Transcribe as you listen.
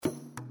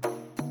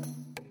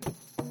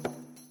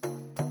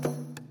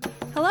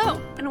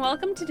and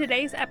welcome to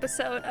today's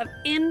episode of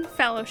In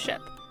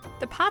Fellowship,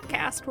 the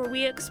podcast where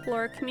we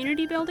explore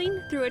community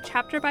building through a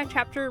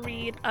chapter-by-chapter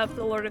read of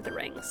The Lord of the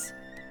Rings.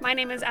 My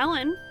name is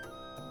Ellen.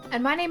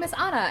 And my name is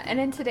Anna, and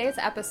in today's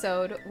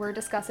episode, we're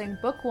discussing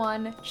Book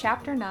 1,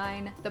 Chapter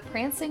 9, The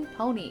Prancing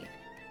Pony,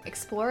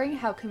 exploring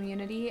how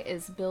community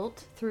is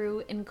built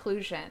through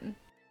inclusion.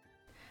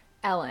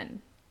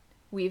 Ellen,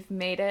 we've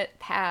made it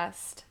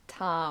past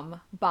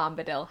Tom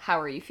Bombadil. How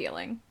are you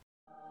feeling?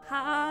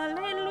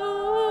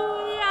 Hallelujah!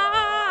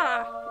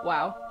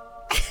 Wow.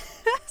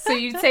 So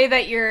you'd say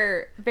that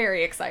you're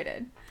very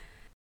excited.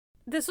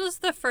 This was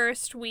the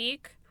first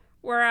week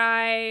where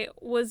I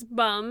was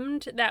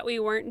bummed that we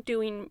weren't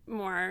doing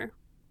more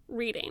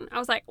reading. I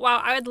was like, wow,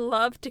 I would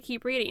love to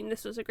keep reading.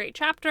 This was a great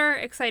chapter.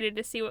 Excited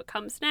to see what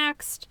comes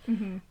next.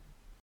 Mm-hmm.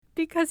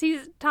 Because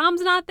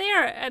Tom's not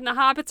there, and the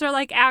hobbits are,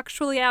 like,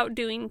 actually out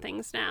doing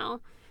things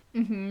now.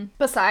 Mm-hmm.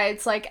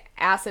 Besides, like,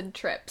 acid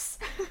trips.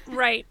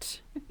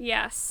 Right.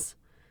 Yes.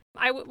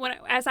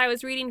 As I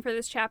was reading for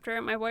this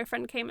chapter, my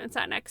boyfriend came and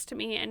sat next to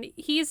me, and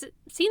he's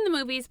seen the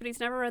movies, but he's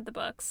never read the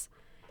books.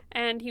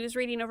 And he was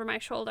reading over my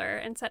shoulder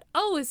and said,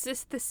 "Oh, is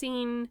this the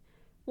scene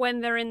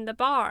when they're in the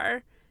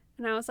bar?"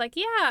 And I was like,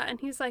 "Yeah." And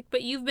he's like,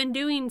 "But you've been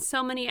doing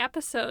so many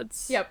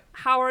episodes. Yep.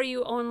 How are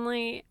you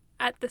only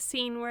at the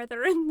scene where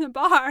they're in the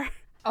bar?"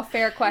 A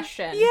fair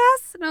question.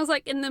 Yes. And I was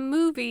like, in the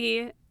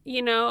movie,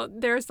 you know,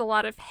 there's a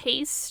lot of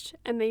haste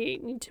and they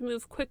need to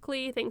move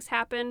quickly. Things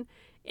happen.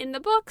 In the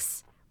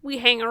books, we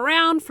hang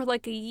around for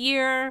like a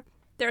year.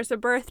 There's a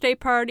birthday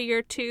party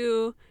or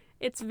two.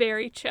 It's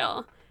very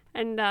chill.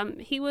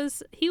 And he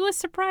was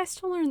surprised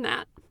to learn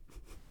that.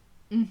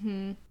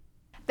 Mm-hmm.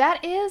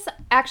 That is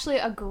actually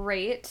a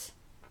great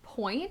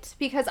point,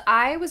 because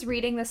I was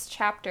reading this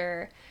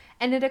chapter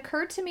and it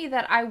occurred to me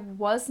that I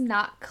was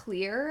not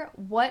clear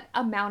what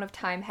amount of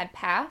time had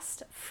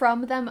passed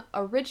from them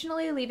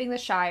originally leaving the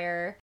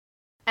Shire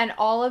and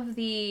all of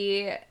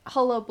the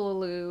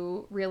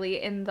hullabaloo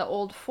really in the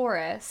Old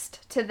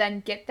Forest to then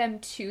get them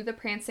to the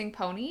Prancing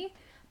Pony,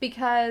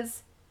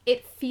 because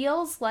it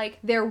feels like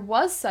there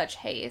was such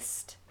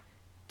haste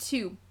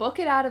to book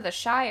it out of the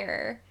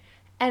Shire,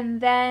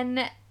 and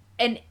then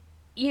an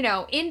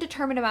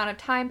indeterminate amount of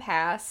time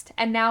passed,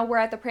 and now we're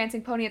at the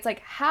Prancing Pony. It's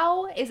like,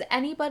 how is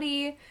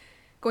anybody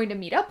going to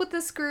meet up with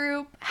this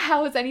group?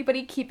 How is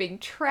anybody keeping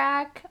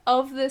track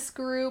of this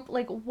group?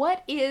 Like,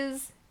 when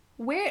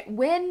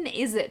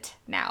is it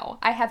now?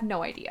 I have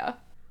no idea.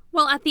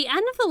 Well, at the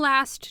end of the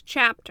last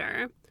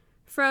chapter,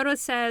 Frodo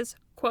says,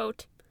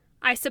 quote,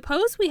 "I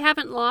suppose we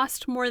haven't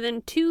lost more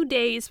than 2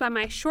 days by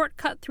my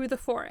shortcut through the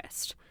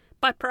forest,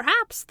 but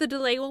perhaps the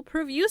delay will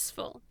prove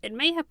useful. It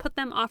may have put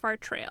them off our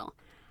trail.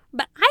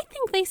 But I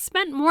think they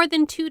spent more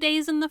than 2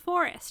 days in the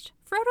forest."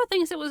 Frodo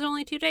thinks it was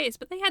only 2 days,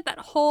 but they had that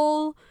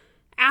whole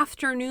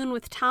afternoon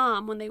with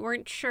Tom when they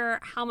weren't sure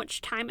how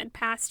much time had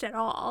passed at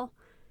all.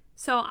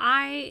 So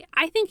I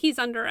think he's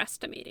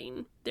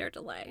underestimating their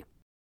delay.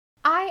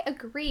 I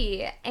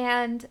agree,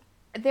 and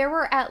there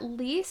were at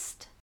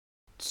least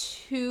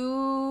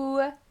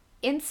 2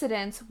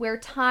 incidents where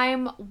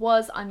time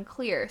was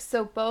unclear.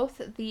 So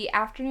both the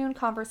afternoon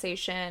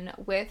conversation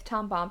with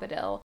Tom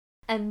Bombadil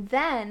and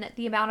then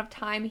the amount of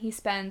time he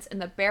spends in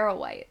the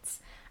Barrow-wights,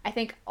 I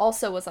think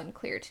also was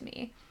unclear to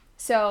me.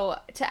 So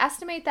to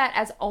estimate that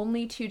as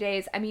only 2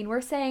 days, I mean,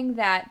 we're saying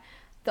that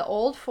the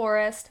Old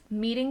Forest,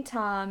 meeting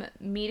Tom,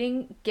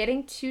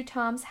 getting to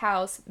Tom's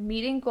house,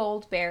 meeting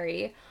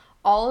Goldberry,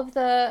 all of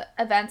the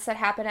events that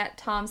happen at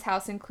Tom's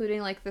house, including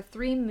like the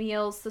 3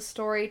 meals, the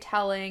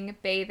storytelling,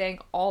 bathing,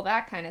 all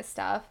that kind of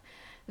stuff.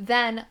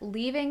 Then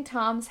leaving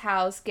Tom's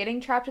house,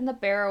 getting trapped in the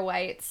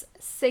Barrow-wights,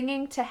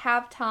 singing to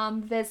have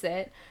Tom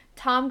visit.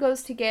 Tom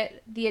goes to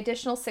get the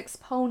additional 6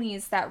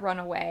 ponies that run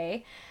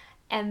away.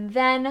 And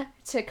then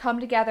to come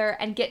together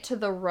and get to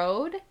the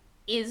road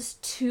is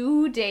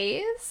 2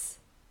 days?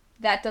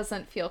 That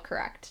doesn't feel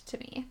correct to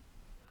me.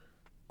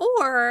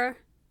 Or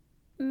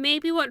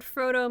maybe what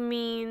Frodo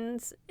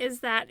means is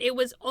that it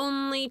was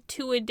only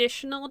 2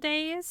 additional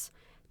days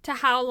to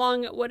how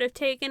long it would have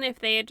taken if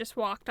they had just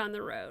walked on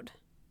the road.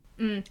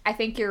 I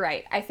think you're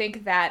right. I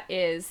think that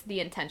is the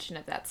intention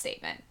of that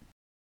statement.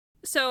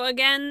 So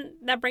again,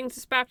 that brings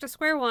us back to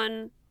square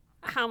one.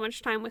 How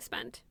much time was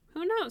spent?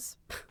 Who knows?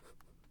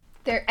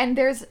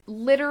 There's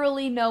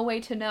literally no way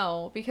to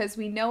know, because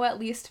we know, at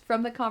least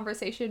from the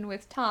conversation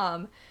with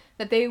Tom,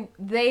 that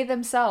they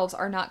themselves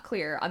are not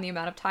clear on the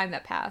amount of time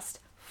that passed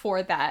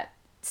for that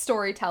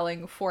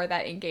storytelling, for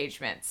that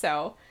engagement.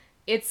 So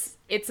it's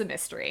a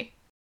mystery.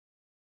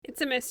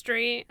 It's a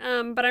mystery,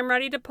 but I'm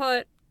ready to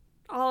put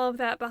all of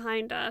that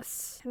behind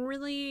us and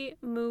really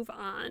move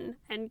on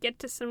and get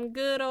to some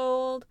good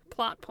old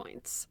plot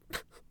points.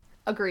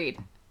 Agreed.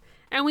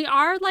 And we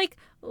are, like,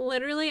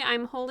 literally,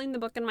 I'm holding the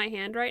book in my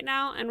hand right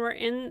now, and we're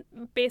in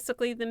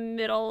basically the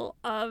middle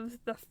of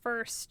the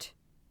first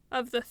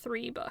of the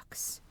 3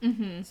 books.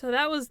 Mm-hmm. So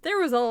there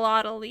was a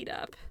lot of lead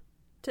up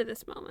to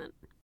this moment.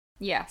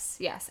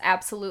 Yes,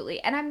 absolutely.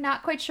 And I'm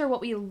not quite sure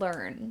what we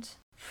learned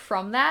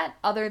from that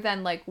other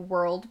than like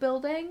world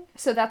building.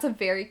 So that's a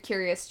very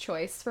curious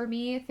choice for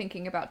me,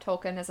 thinking about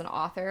Tolkien as an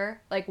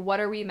author. Like, what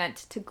are we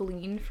meant to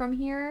glean from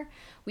here?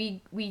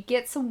 We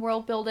get some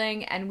world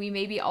building, and we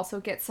maybe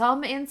also get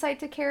some insight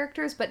to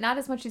characters, but not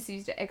as much as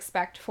you'd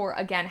expect for,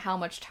 again, how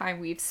much time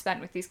we've spent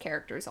with these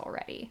characters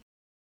already.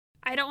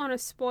 I don't want to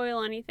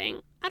spoil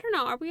anything. I don't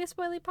know. Are we a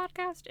spoily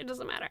podcast? It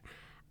doesn't matter.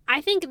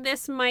 I think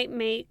this might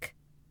make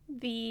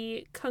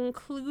the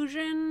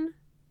conclusion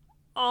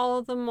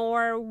all the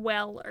more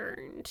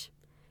well-earned.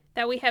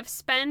 That we have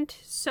spent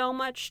so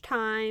much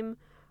time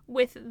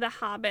with the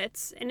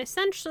hobbits and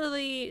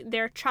essentially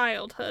their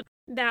childhood,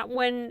 that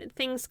when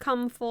things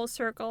come full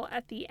circle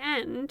at the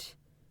end,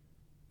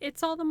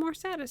 it's all the more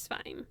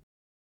satisfying.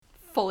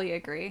 Fully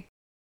agree.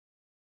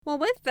 Well,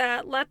 with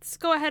that, let's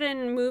go ahead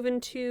and move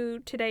into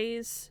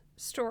today's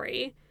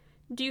story.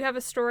 Do you have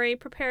a story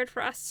prepared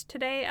for us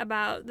today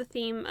about the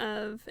theme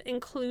of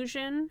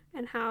inclusion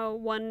and how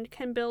one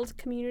can build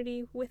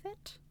community with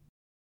it?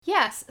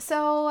 Yes.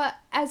 So,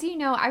 as you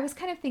know, I was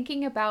kind of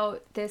thinking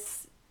about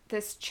this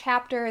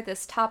chapter,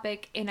 this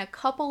topic in a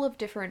couple of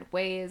different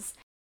ways.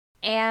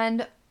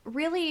 And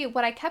really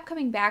what I kept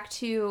coming back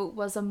to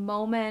was a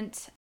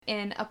moment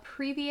in a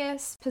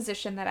previous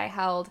position that I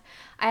held.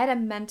 I had a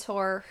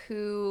mentor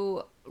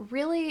who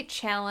really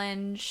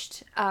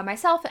challenged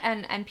myself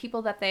and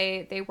people that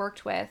they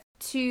worked with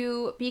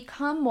to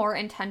become more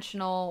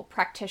intentional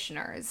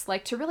practitioners,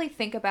 like to really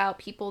think about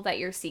people that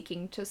you're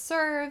seeking to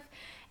serve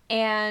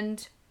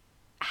and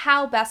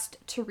how best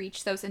to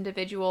reach those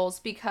individuals,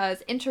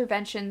 because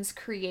interventions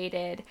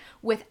created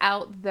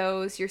without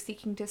those you're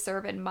seeking to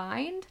serve in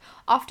mind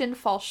often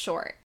fall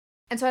short.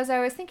 And so as I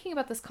was thinking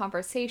about this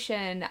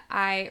conversation,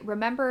 I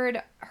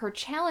remembered her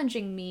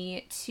challenging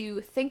me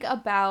to think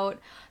about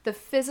the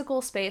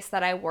physical space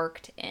that I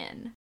worked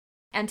in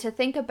and to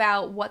think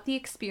about what the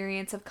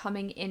experience of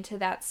coming into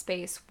that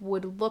space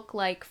would look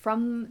like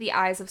from the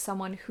eyes of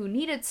someone who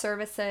needed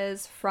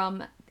services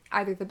from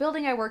either the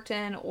building I worked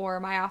in or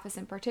my office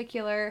in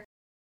particular,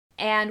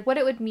 and what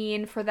it would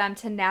mean for them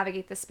to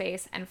navigate the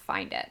space and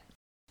find it.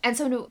 And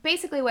so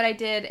basically what I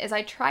did is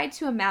I tried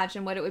to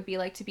imagine what it would be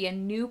like to be a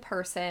new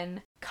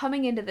person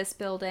coming into this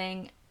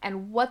building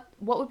and what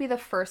would be the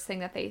first thing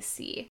that they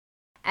see.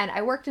 And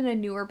I worked in a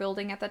newer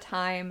building at the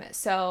time,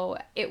 so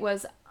it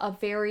was a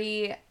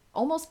very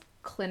almost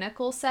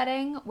clinical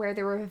setting where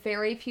there were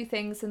very few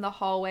things in the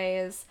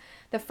hallways.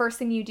 The first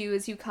thing you do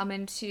is you come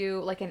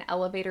into like an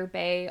elevator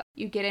bay.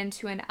 You get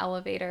into an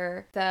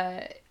elevator.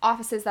 The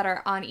offices that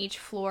are on each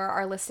floor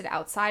are listed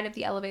outside of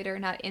the elevator,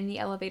 not in the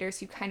elevator,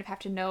 so you kind of have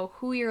to know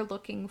who you're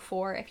looking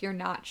for if you're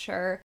not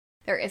sure.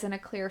 There isn't a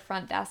clear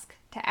front desk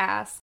to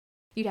ask.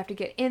 You'd have to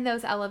get in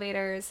those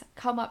elevators,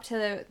 come up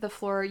to the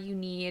floor you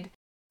need.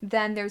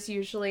 Then there's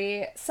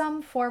usually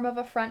some form of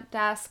a front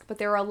desk, but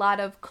there were a lot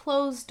of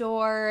closed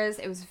doors.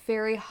 It was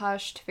very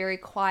hushed, very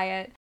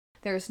quiet.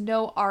 There's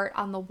no art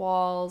on the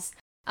walls.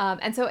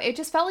 And so it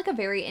just felt like a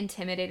very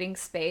intimidating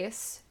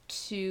space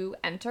to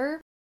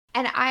enter.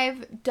 And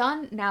I've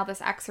done now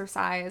this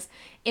exercise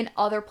in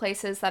other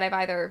places that I've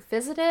either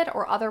visited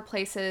or other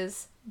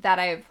places that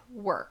I've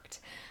worked.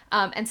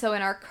 And so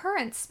in our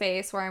current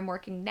space where I'm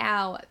working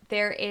now,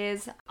 there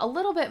is a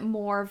little bit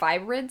more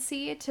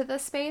vibrancy to the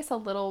space, a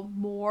little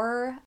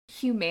more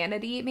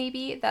humanity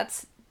maybe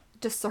that's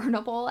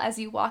discernible as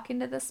you walk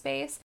into the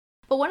space.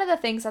 But one of the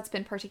things that's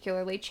been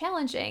particularly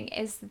challenging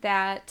is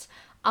that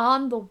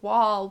on the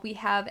wall, we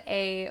have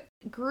a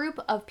group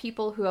of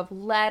people who have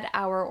led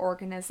our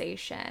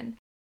organization,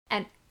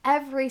 and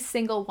every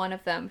single one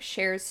of them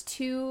shares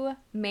two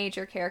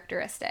major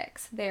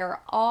characteristics. They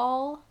are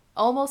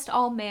almost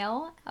all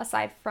male,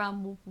 aside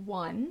from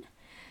one,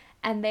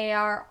 and they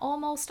are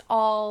almost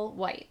all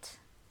white,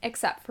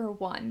 except for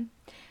one.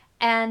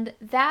 And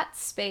that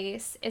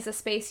space is a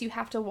space you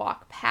have to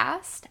walk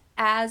past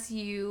as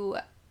you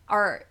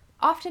are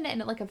often in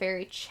like a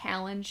very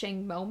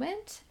challenging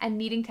moment and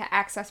needing to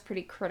access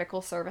pretty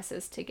critical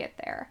services to get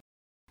there.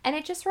 And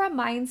it just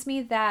reminds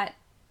me that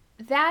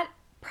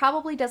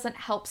probably doesn't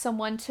help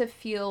someone to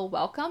feel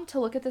welcome, to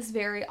look at this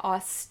very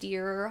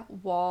austere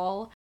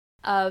wall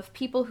of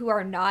people who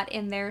are not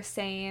in their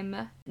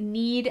same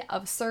need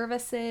of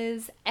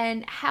services,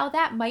 and how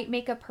that might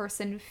make a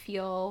person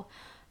feel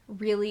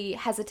really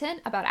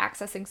hesitant about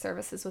accessing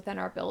services within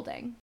our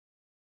building.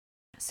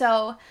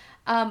 So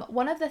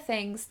one of the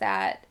things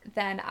that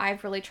then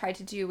I've really tried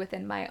to do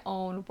within my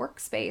own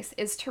workspace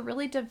is to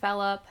really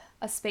develop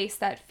a space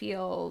that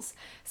feels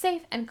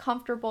safe and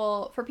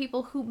comfortable for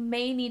people who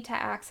may need to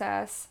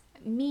access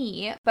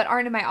me but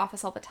aren't in my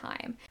office all the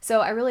time. So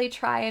I really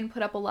try and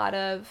put up a lot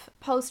of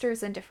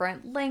posters in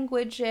different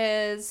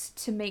languages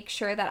to make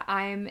sure that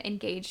I'm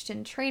engaged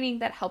in training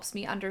that helps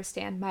me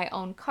understand my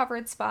own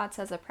covered spots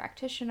as a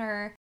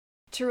practitioner,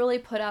 to really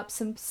put up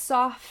some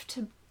soft,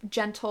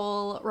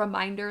 gentle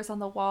reminders on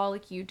the wall,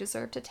 like you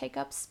deserve to take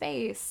up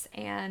space,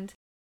 and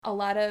a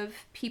lot of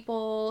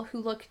people who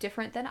look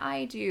different than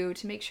I do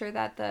to make sure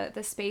that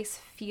the space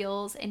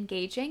feels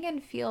engaging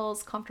and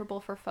feels comfortable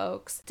for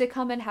folks to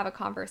come and have a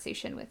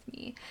conversation with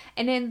me.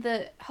 And in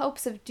the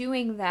hopes of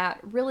doing that,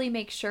 really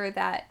make sure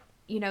that,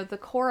 you know, the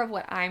core of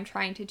what I'm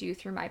trying to do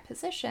through my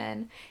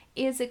position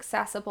is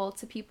accessible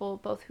to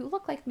people both who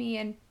look like me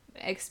and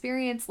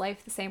experience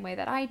life the same way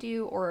that I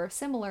do or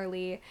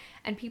similarly,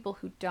 and people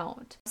who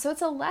don't. So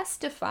it's a less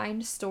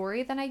defined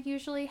story than I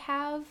usually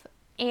have,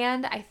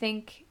 and I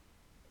think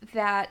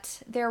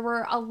that there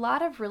were a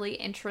lot of really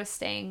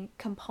interesting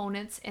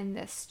components in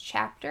this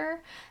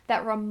chapter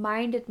that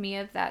reminded me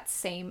of that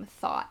same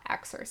thought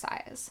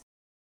exercise.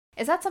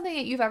 Is that something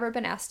that you've ever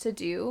been asked to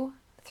do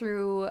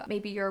through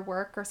maybe your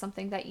work or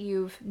something that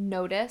you've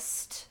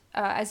noticed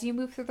as you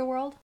move through the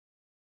world?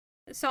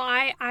 So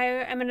I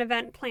am an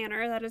event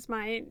planner. That is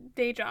my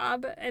day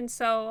job. And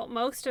so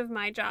most of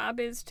my job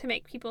is to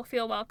make people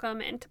feel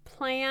welcome and to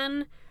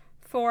plan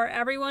for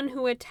everyone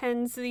who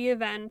attends the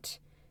event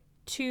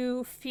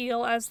to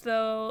feel as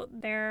though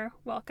they're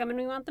welcome and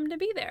we want them to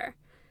be there.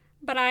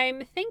 But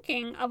I'm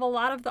thinking of a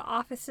lot of the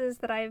offices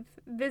that I've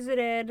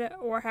visited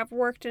or have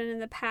worked in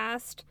the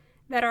past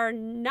that are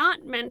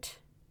not meant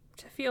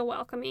to feel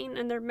welcoming,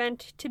 and they're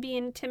meant to be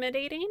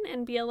intimidating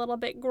and be a little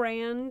bit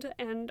grand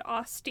and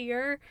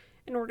austere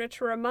in order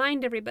to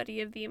remind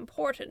everybody of the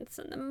importance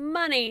and the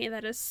money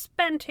that is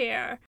spent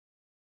here.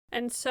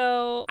 And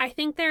so I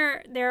think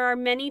there are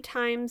many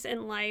times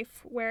in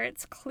life where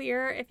it's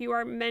clear if you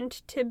are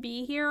meant to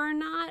be here or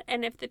not,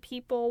 and if the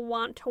people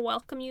want to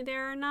welcome you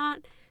there or not,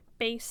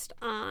 based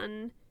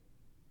on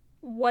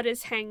what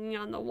is hanging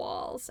on the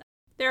walls.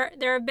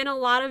 There have been a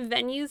lot of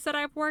venues that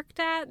I've worked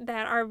at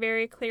that are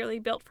very clearly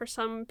built for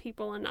some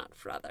people and not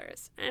for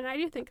others. And I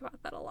do think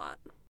about that a lot.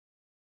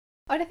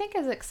 What I think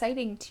is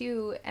exciting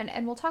too,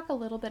 and we'll talk a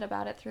little bit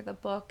about it through the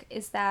book,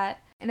 is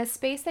that in a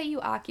space that you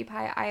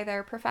occupy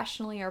either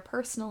professionally or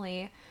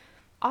personally,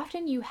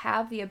 often you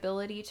have the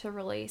ability to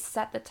really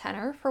set the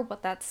tenor for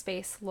what that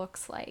space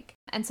looks like.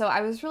 And so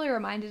I was really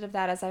reminded of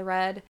that as I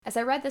read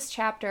this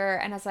chapter,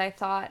 and as I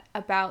thought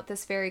about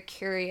this very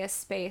curious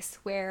space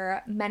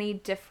where many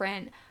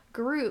different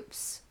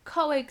groups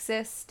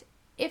coexist,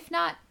 if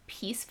not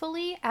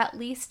peacefully, at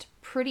least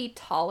pretty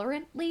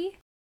tolerantly.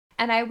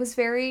 And I was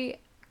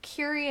very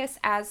curious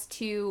as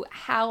to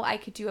how I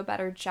could do a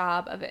better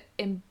job of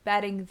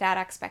embedding that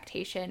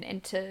expectation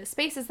into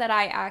spaces that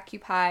I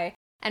occupy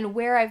and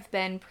where I've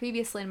been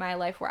previously in my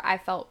life where I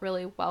felt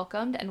really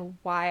welcomed and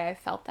why I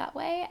felt that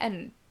way,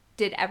 and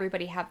did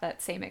everybody have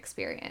that same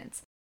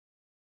experience?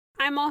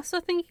 I'm also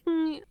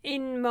thinking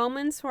in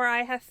moments where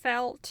I have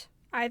felt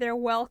either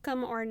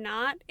welcome or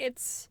not,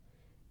 it's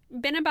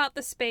been about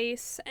the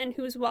space and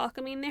who's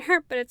welcoming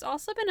there, but it's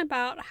also been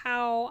about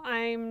how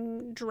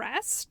I'm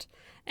dressed.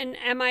 And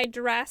am I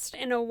dressed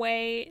in a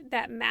way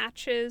that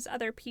matches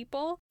other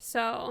people?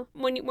 So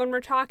when we're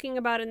talking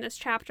about in this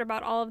chapter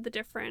about all of the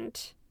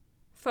different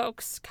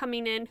folks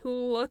coming in who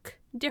look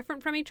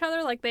different from each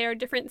other, like they are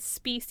different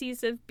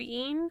species of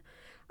being,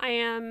 I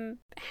am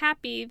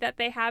happy that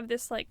they have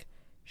this like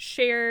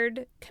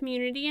shared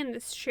community and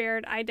this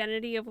shared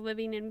identity of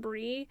living in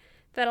Bree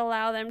that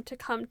allow them to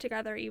come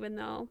together even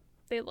though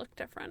they look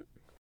different.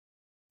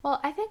 Well,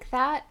 I think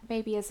that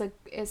maybe is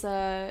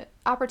a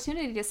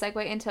opportunity to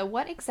segue into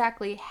what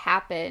exactly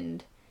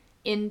happened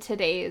in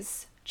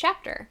today's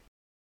chapter.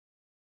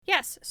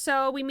 Yes,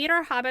 so we meet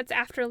our hobbits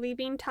after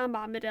leaving Tom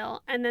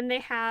Bombadil, and then they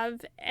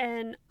have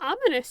an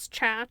ominous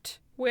chat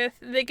with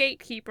the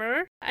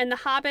gatekeeper, and the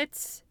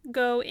hobbits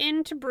go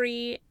into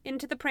Bree,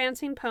 into the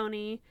Prancing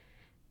Pony,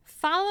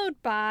 followed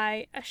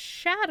by a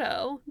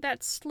shadow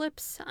that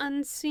slips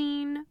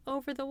unseen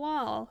over the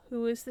wall.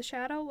 Who is the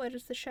shadow? What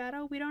is the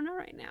shadow? We don't know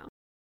right now.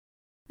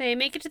 They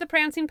make it to the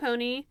Prancing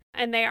Pony,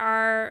 and they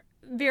are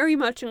very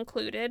much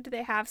included.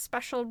 They have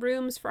special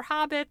rooms for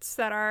hobbits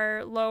that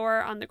are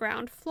lower on the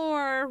ground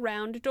floor,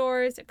 round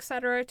doors,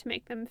 etc., to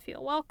make them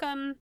feel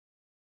welcome.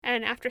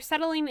 And after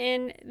settling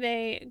in,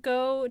 they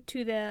go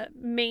to the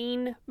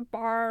main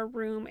bar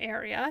room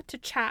area to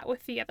chat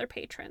with the other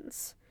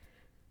patrons.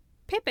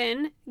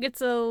 Pippin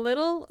gets a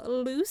little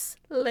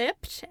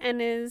loose-lipped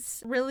and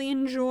is really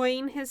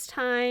enjoying his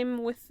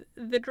time with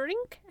the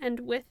drink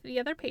and with the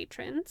other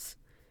patrons.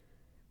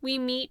 We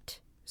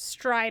meet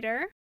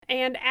Strider,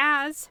 and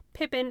as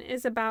Pippin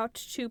is about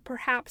to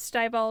perhaps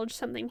divulge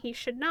something he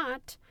should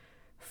not,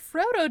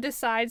 Frodo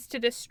decides to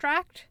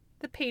distract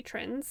the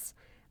patrons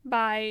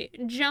by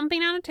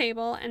jumping on a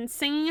table and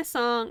singing a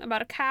song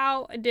about a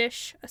cow, a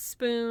dish, a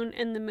spoon,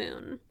 and the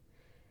moon.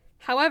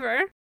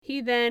 However,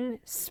 he then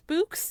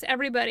spooks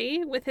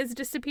everybody with his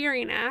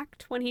disappearing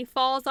act when he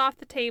falls off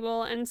the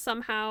table and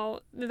somehow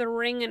the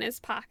ring in his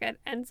pocket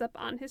ends up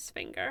on his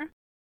finger.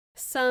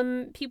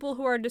 Some people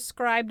who are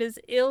described as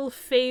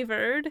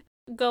ill-favored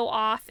go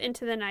off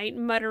into the night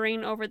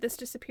muttering over this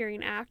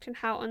disappearing act and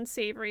how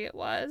unsavory it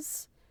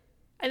was.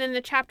 And then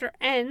the chapter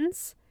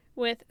ends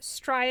with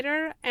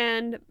Strider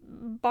and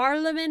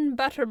Barliman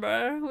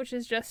Butterbur, which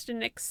is just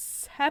an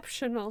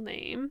exceptional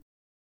name,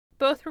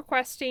 both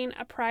requesting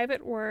a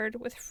private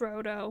word with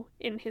Frodo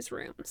in his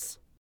rooms.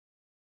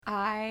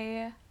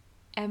 I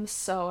am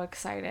so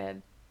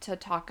excited to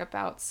talk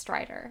about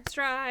Strider.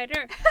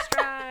 Strider!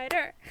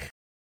 Strider!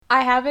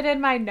 I have it in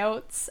my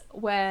notes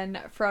when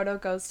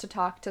Frodo goes to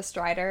talk to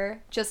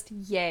Strider, just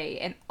yay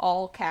in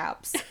all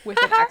caps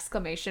with an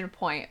exclamation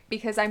point,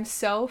 because I'm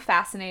so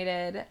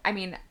fascinated. I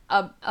mean,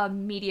 a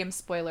medium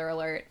spoiler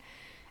alert.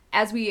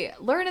 As we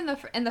learn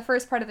in the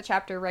first part of the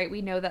chapter, right,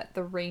 we know that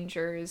the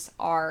Rangers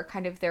are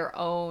kind of their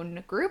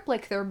own group,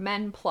 like they're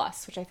men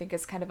plus, which I think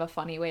is kind of a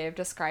funny way of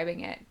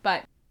describing it.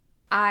 But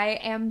I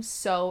am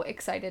so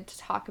excited to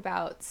talk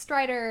about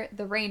Strider,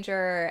 the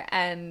Ranger,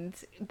 and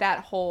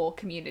that whole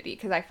community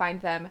because I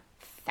find them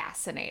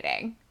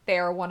fascinating. They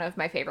are one of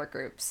my favorite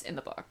groups in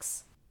the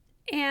books.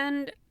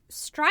 And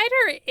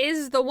Strider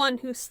is the one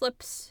who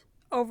slips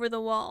over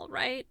the wall,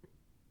 right?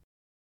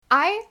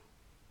 I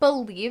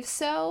believe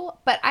so,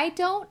 but I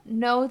don't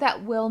know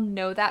that we'll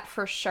know that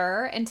for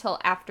sure until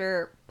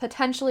after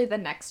potentially the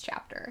next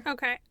chapter.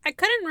 Okay. I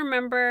couldn't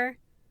remember.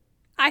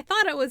 I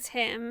thought it was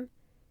him.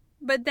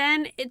 But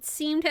then it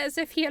seemed as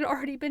if he had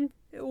already been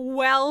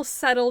well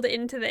settled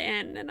into the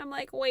inn. And I'm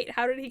like, wait,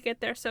 how did he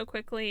get there so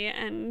quickly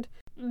and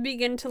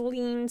begin to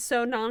lean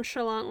so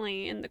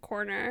nonchalantly in the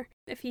corner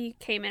if he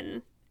came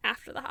in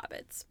after the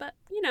hobbits? But,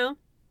 you know,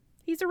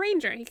 he's a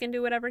ranger. He can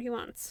do whatever he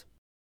wants.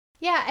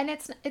 Yeah, and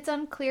it's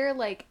unclear,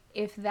 like,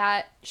 if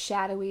that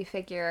shadowy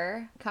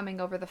figure coming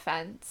over the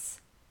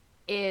fence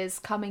is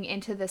coming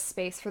into this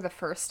space for the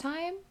first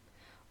time,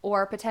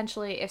 or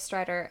potentially if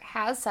Strider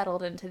has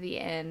settled into the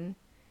inn,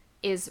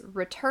 is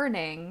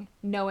returning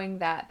knowing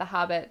that the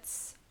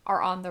hobbits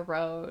are on the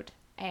road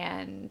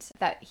and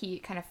that he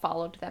kind of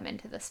followed them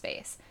into the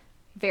space.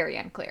 Very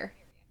unclear.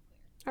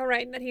 All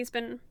right, that he's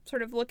been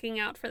sort of looking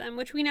out for them,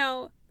 which we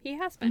know he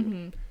has been.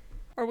 Mm-hmm.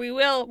 Or we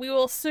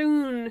will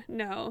soon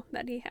know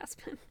that he has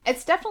been.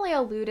 It's definitely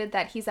alluded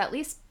that he's at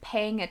least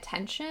paying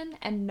attention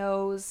and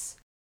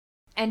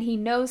he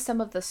knows some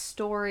of the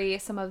story,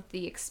 some of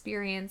the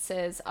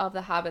experiences of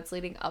the hobbits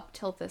leading up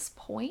till this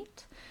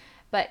point.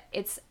 But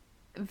it's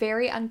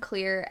very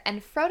unclear,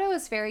 and Frodo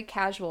is very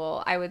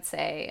casual, I would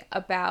say,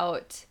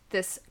 about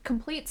this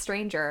complete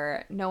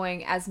stranger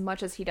knowing as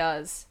much as he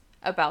does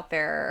about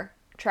their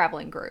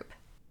traveling group.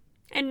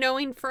 And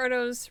knowing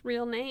Frodo's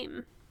real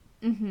name.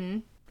 Mm-hmm.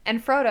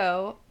 And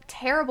Frodo,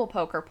 terrible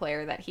poker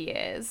player that he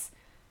is,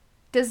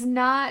 does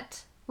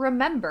not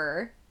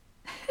remember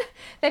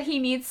that he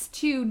needs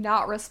to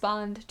not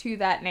respond to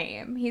that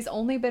name. He's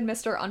only been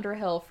Mr.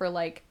 Underhill for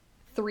like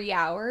 3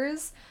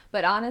 hours,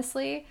 but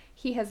honestly,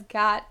 he has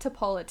got to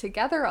pull it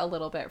together a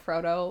little bit,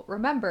 Frodo.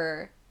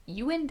 Remember,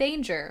 you in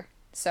danger,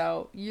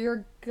 so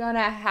you're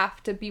gonna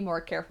have to be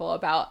more careful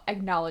about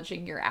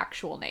acknowledging your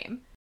actual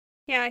name.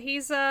 Yeah,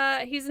 he's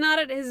not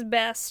at his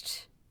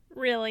best,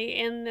 really,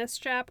 in this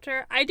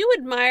chapter. I do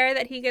admire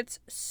that he gets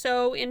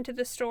so into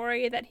the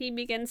story that he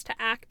begins to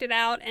act it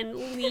out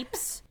and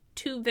leaps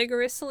too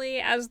vigorously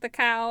as the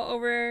cow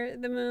over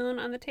the moon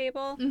on the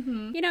table.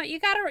 Mm-hmm. You know, you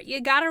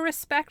gotta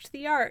respect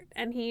the art,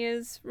 and he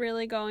is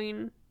really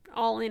going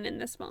all in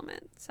this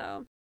moment.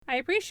 So I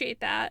appreciate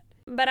that.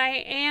 But I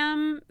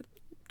am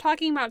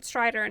talking about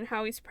Strider and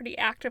how he's pretty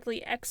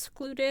actively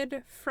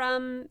excluded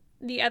from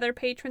the other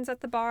patrons at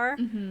the bar.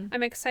 Mm-hmm.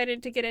 I'm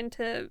excited to get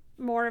into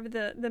more of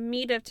the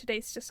meat of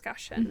today's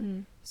discussion. Mm-hmm.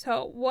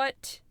 So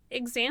what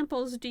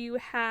examples do you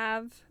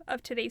have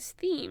of today's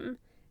theme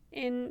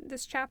in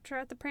this chapter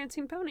at the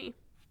Prancing Pony?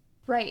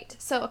 Right.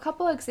 So a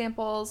couple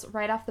examples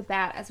right off the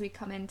bat as we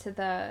come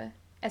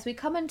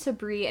into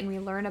Bree and we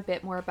learn a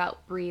bit more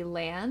about Bree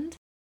land.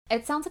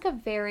 It sounds like a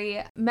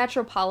very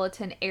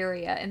metropolitan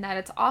area in that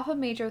it's off a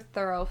major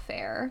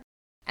thoroughfare.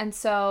 And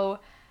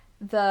so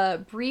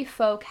the Bree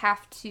folk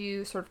have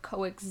to sort of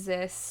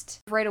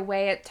coexist. Right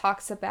away it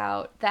talks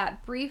about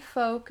that Bree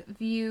folk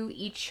view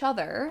each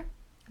other,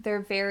 their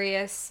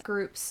various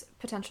groups,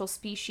 potential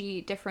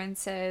species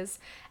differences,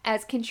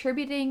 as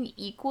contributing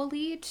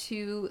equally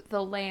to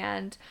the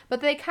land,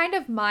 but they kind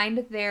of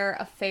mind their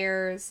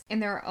affairs in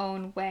their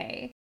own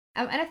way.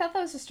 And I thought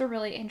that was just a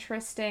really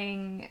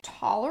interesting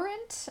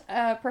tolerant,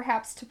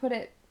 perhaps to put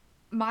it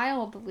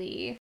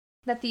mildly,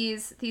 that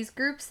these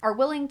groups are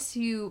willing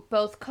to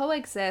both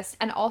coexist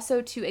and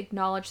also to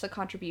acknowledge the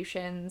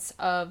contributions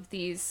of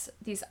these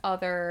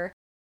other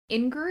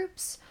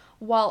in-groups,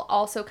 while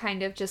also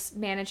kind of just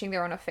managing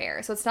their own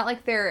affairs. So it's not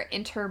like they're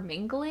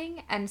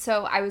intermingling. And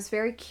so I was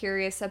very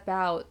curious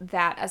about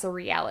that as a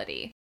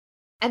reality.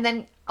 And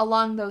then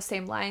along those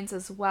same lines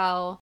as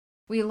well,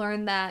 we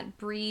learn that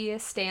Bree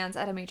stands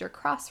at a major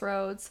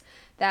crossroads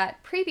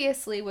that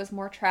previously was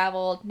more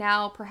traveled,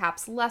 now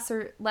perhaps less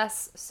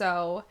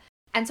so.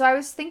 And so I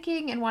was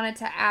thinking and wanted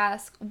to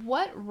ask,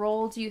 what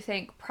role do you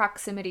think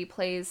proximity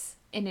plays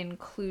in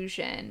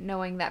inclusion,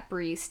 knowing that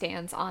Bree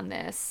stands on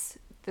this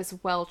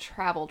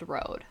well-traveled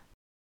road?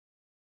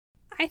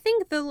 I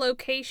think the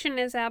location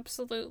is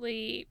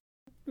absolutely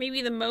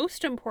maybe the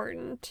most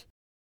important.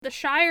 The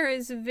Shire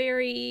is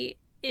very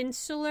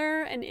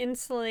insular and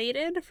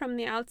insulated from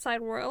the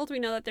outside world. We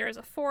know that there is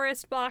a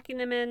forest blocking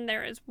them in,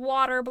 there is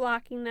water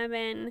blocking them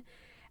in,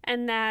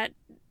 and that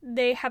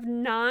they have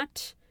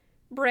not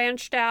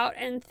branched out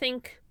and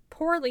think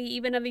poorly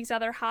even of these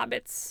other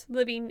hobbits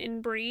living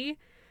in Bree.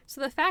 So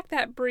the fact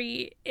that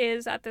Bree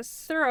is at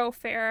this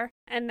thoroughfare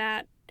and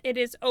that it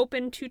is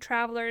open to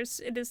travelers,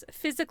 it is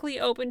physically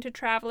open to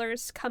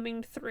travelers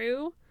coming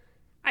through,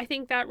 I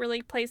think that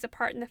really plays a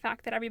part in the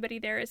fact that everybody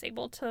there is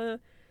able to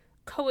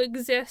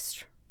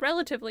coexist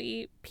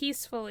relatively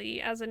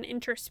peacefully as an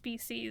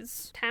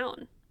interspecies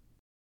town.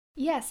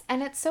 Yes,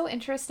 and it's so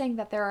interesting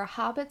that there are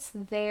hobbits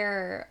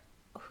there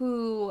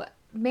who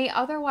may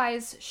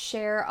otherwise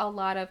share a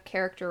lot of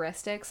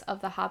characteristics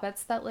of the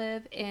hobbits that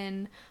live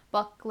in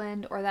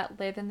Buckland or that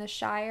live in the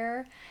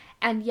Shire,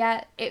 and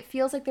yet it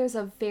feels like there's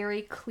a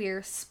very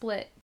clear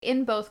split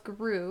in both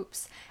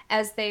groups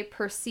as they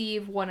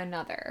perceive one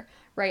another,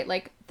 right?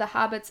 Like the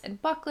hobbits in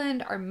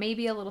Buckland are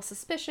maybe a little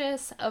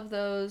suspicious of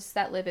those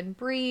that live in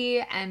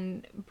Bree,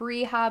 and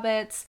Bree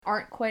hobbits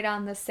aren't quite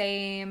on the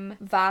same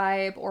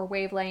vibe or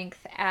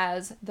wavelength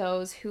as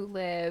those who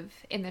live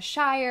in the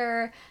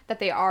Shire, that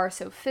they are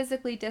so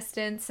physically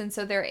distanced, and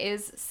so there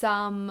is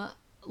some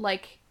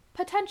like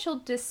potential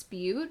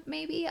dispute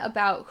maybe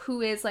about who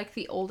is like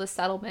the oldest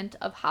settlement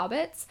of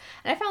hobbits.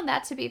 And I found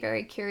that to be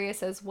very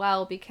curious as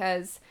well,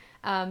 because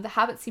the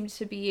hobbits seem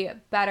to be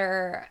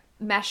better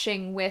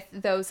meshing with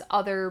those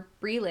other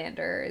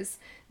Breelanders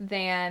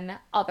than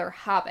other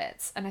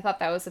hobbits. And I thought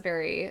that was a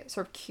very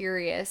sort of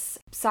curious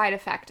side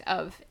effect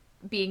of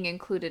being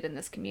included in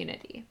this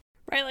community.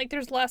 Right, like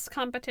there's less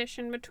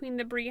competition between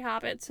the Bree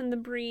hobbits and the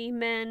Bree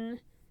men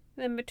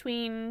than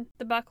between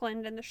the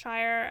Buckland and the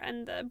Shire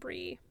and the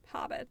Bree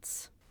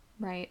hobbits.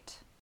 Right.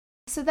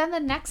 So then the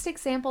next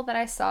example that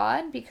I saw,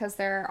 and because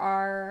there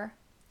are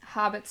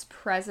hobbits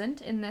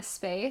present in this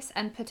space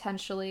and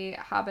potentially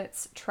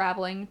hobbits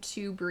traveling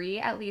to Bree,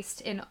 at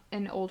least in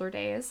older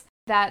days,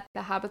 that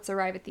the hobbits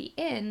arrive at the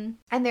inn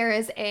and there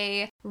is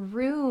a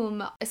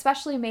room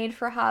especially made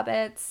for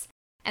hobbits.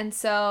 And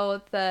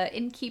so the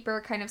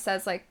innkeeper kind of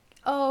says like,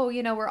 oh,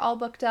 you know, we're all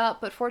booked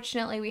up, but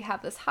fortunately we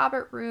have this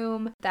hobbit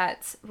room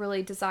that's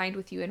really designed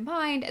with you in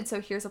mind, and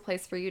so here's a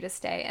place for you to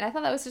stay. And I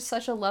thought that was just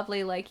such a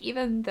lovely, like,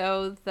 even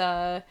though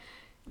the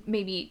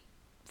maybe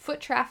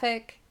foot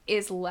traffic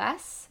is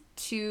less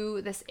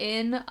to this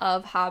inn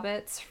of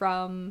hobbits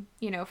from,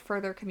 you know,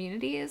 further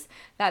communities,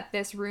 that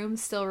this room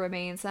still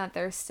remains and that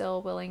they're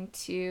still willing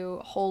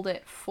to hold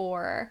it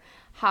for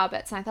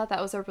hobbits. And I thought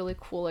that was a really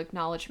cool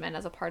acknowledgement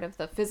as a part of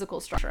the physical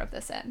structure of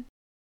this inn.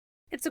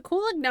 It's a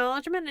cool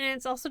acknowledgement, and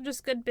it's also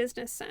just good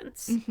business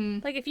sense. Mm-hmm.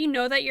 Like, if you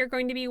know that you're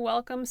going to be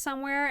welcome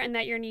somewhere and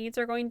that your needs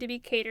are going to be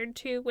catered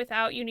to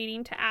without you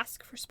needing to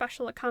ask for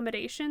special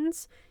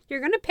accommodations, you're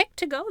going to pick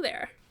to go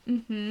there.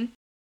 Mm-hmm.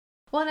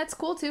 Well, and it's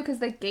cool, too, because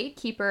the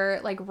gatekeeper,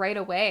 like, right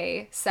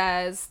away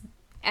says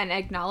and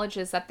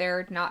acknowledges that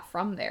they're not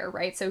from there,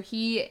 right? So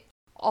he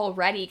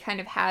already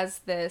kind of has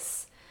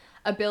this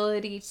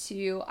ability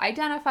to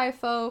identify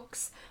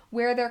folks,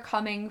 where they're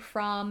coming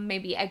from,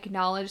 maybe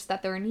acknowledge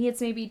that their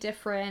needs may be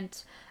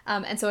different.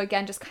 And so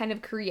again, just kind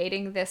of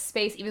creating this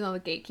space, even though the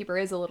gatekeeper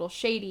is a little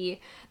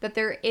shady, that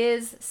there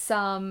is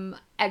some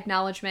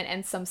acknowledgement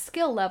and some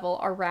skill level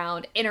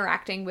around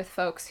interacting with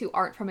folks who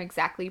aren't from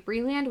exactly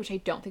Breeland, which I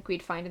don't think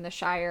we'd find in the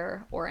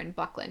Shire or in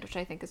Buckland, which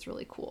I think is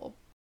really cool.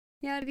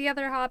 Yeah, the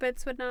other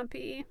hobbits would not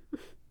be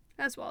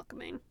as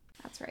welcoming.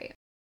 That's right.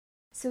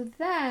 So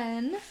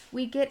then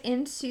we get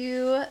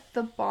into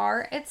the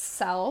bar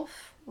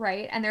itself,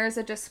 right? And there's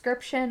a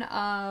description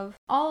of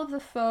all of the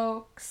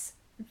folks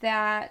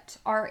that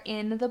are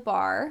in the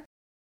bar.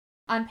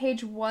 On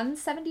page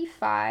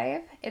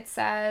 175, it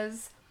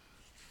says,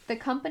 the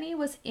company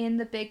was in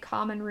the big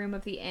common room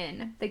of the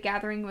inn. The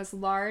gathering was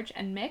large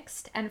and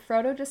mixed, and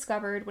Frodo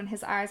discovered when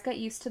his eyes got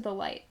used to the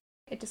light.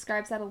 It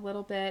describes that a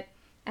little bit.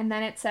 And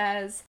then it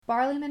says,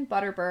 Barleyman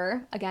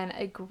Butterbur, again,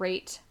 a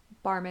great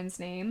barman's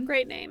name.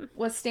 Great name.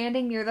 Was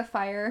standing near the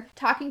fire,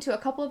 talking to a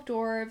couple of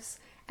dwarves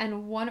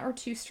and one or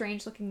two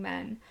strange-looking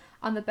men.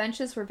 On the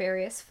benches were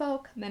various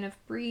folk, men of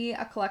Bree,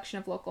 a collection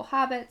of local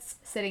hobbits,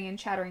 sitting and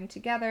chattering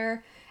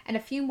together, and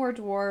a few more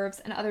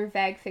dwarves and other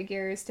vague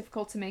figures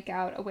difficult to make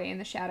out away in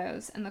the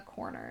shadows and the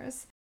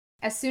corners.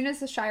 As soon as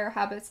the Shire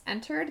hobbits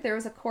entered, there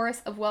was a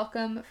chorus of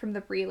welcome from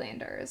the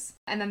Breelanders.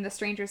 And then the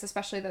strangers,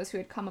 especially those who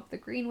had come up the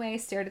greenway,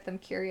 stared at them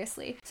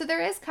curiously. So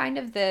there is kind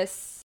of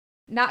this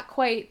not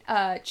quite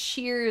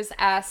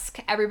Cheers-esque,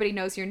 everybody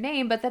knows your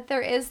name, but that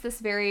there is this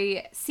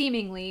very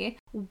seemingly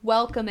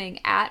welcoming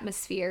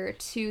atmosphere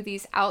to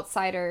these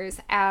outsiders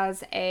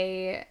as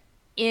a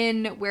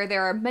inn where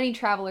there are many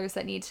travelers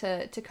that need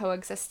to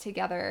coexist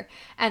together,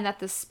 and that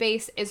the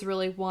space is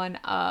really one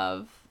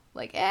of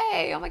like,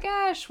 hey, oh my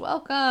gosh,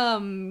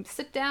 welcome,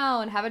 sit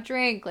down, have a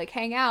drink, like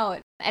hang out.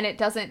 And it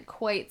doesn't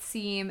quite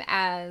seem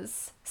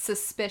as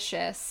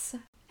suspicious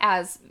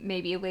as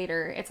maybe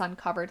later it's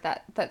uncovered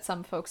that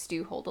some folks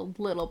do hold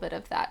a little bit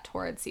of that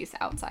towards these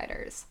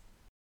outsiders.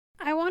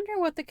 I wonder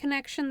what the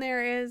connection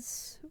there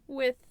is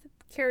with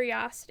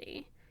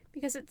curiosity,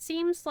 because it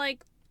seems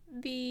like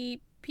the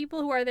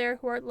people who are there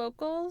who are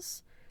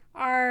locals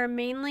are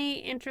mainly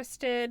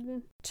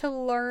interested to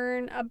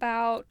learn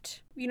about,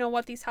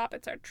 what these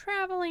hobbits are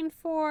traveling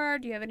for.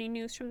 Do you have any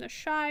news from the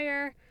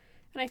Shire?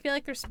 And I feel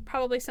like there's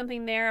probably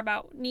something there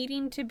about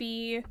needing to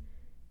be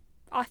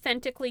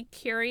authentically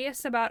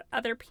curious about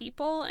other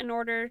people in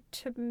order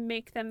to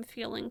make them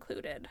feel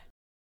included.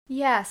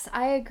 Yes,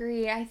 I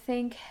agree. I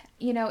think,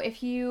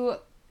 if you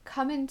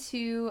come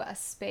into a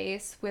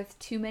space with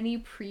too many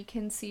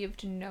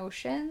preconceived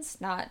notions,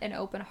 not an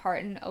open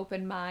heart and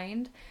open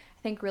mind,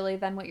 I think really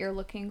then what you're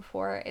looking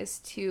for is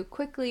to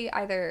quickly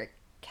either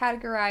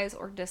categorize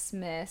or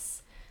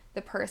dismiss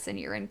the person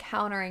you're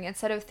encountering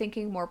instead of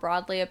thinking more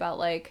broadly about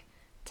like,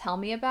 tell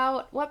me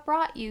about what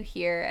brought you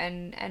here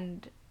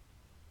and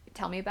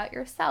tell me about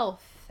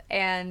yourself.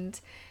 And,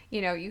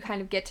 you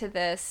kind of get to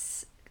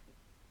this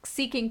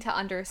seeking to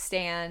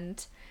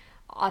understand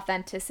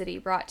authenticity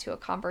brought to a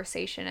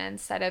conversation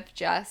instead of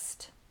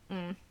just,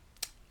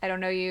 I don't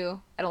know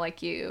you, I don't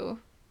like you,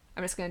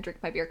 I'm just going to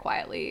drink my beer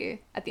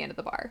quietly at the end of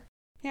the bar.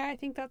 Yeah, I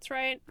think that's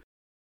right.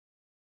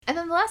 And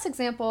then the last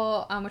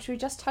example, which we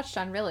just touched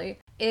on really,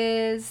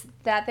 is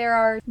that there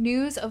are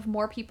news of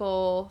more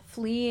people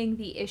fleeing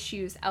the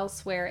issues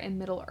elsewhere in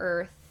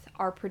Middle-earth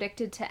are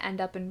predicted to end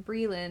up in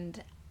Breland,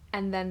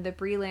 and then the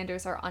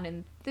Brelanders are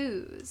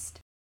unenthused.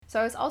 So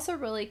I was also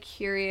really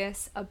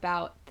curious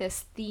about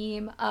this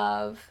theme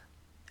of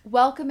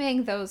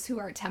welcoming those who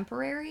are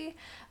temporary,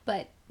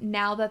 but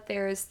now that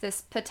there's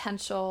this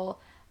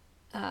potential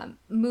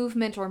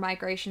movement or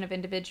migration of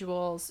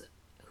individuals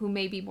who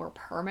may be more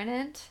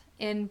permanent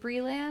in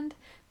Breland,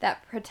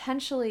 that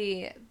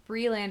potentially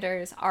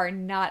Brelanders are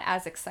not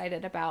as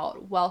excited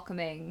about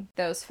welcoming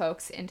those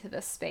folks into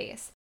this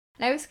space.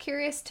 And I was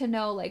curious to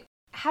know, like,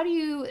 how do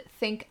you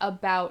think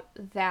about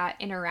that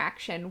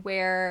interaction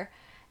where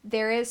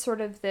there is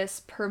sort of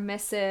this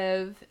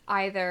permissive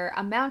either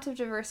amount of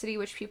diversity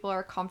which people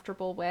are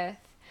comfortable with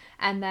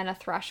and then a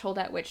threshold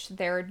at which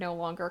they're no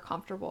longer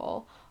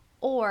comfortable,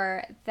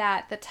 or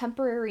that the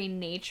temporary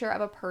nature of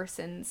a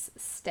person's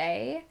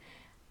stay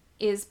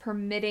is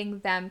permitting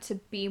them to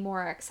be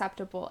more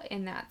acceptable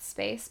in that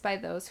space by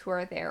those who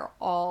are there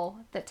all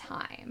the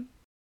time?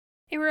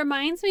 It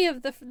reminds me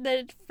of the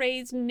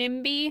phrase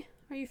NIMBY.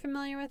 Are you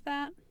familiar with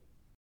that?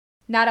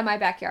 Not in my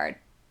backyard.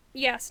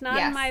 Yes, not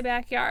in my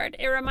backyard.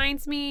 It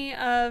reminds me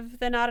of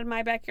the not in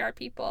my backyard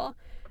people,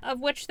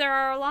 of which there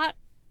are a lot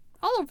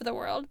all over the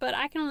world, but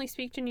I can only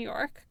speak to New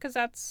York because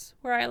that's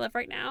where I live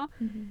right now.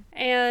 Mm-hmm.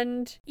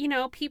 And,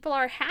 people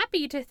are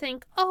happy to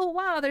think, oh,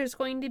 wow, there's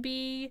going to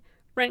be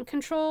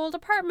rent-controlled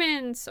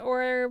apartments,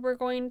 or we're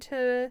going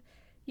to,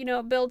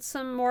 build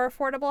some more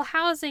affordable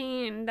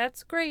housing.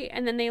 That's great.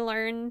 And then they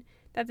learn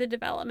that the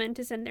development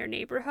is in their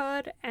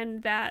neighborhood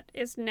and that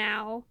is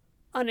now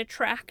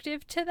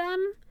unattractive to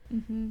them.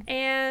 Mm-hmm.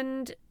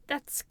 And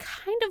that's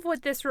kind of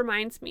what this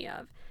reminds me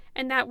of.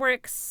 And that we're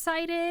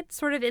excited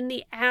sort of in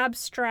the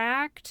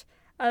abstract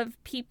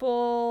of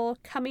people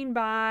coming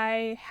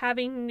by,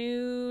 having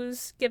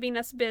news, giving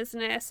us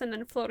business, and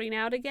then floating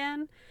out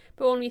again.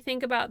 But when we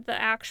think about the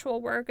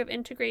actual work of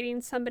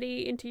integrating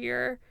somebody into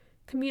your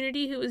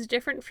community who is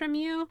different from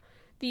you,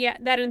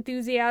 that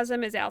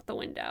enthusiasm is out the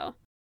window.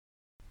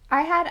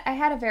 I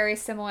had a very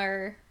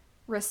similar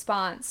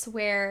response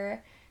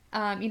where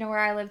where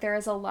I live, there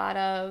is a lot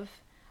of,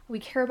 we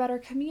care about our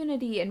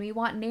community and we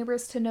want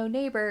neighbors to know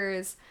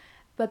neighbors,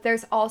 but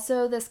there's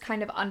also this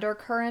kind of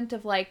undercurrent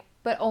of like,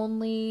 but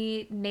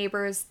only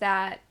neighbors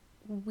that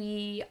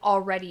we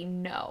already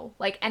know.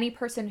 Like any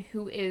person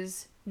who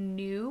is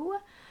new,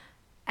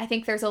 I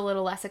think there's a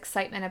little less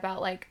excitement about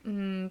like,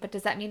 but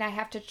does that mean I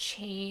have to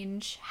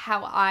change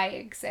how I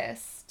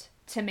exist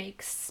to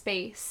make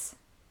space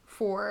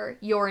for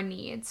your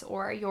needs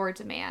or your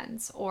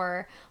demands,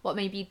 or what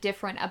may be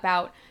different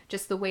about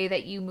just the way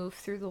that you move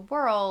through the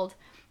world?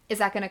 Is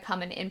that going to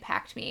come and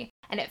impact me?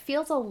 And it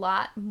feels a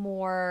lot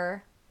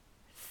more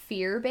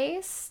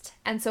fear-based,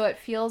 and so it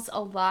feels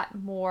a lot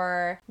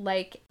more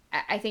like,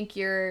 I think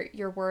your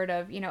word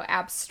of,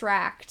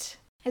 abstract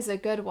is a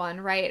good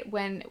one, right?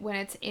 When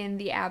it's in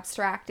the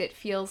abstract, it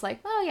feels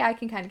like, oh yeah, I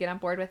can kind of get on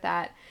board with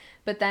that.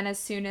 But then as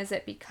soon as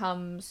it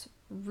becomes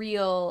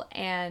real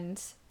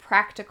and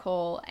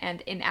practical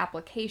and in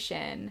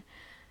application,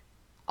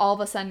 all of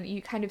a sudden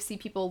you kind of see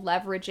people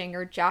leveraging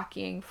or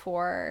jockeying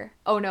for,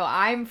 oh no,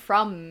 I'm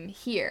from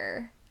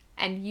here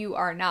and you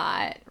are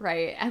not,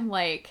 right? And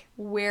like,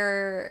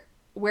 where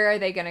are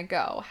they gonna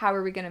go? How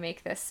are we gonna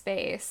make this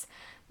space?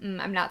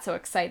 I'm not so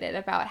excited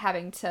about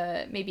having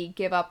to maybe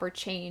give up or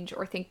change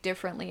or think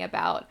differently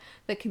about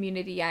the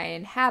community I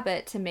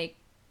inhabit to make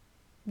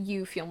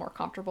you feel more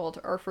comfortable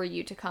or for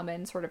you to come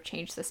and sort of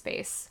change the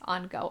space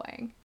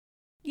ongoing.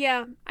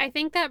 Yeah, I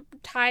think that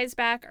ties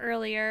back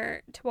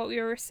earlier to what we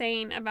were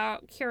saying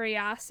about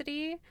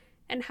curiosity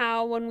and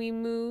how when we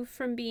move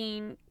from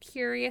being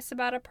curious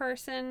about a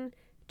person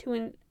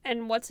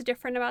and what's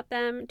different about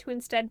them to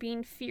instead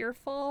being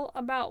fearful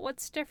about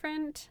what's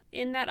different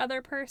in that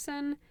other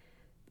person,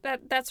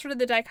 that's sort of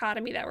the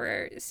dichotomy that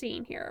we're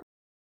seeing here.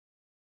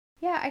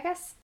 Yeah, I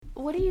guess,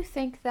 what do you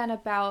think then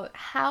about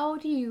how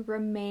do you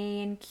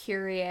remain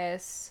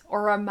curious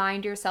or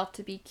remind yourself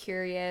to be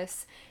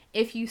curious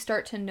if you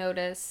start to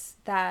notice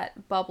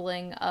that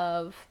bubbling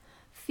of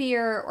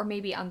fear or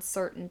maybe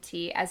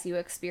uncertainty as you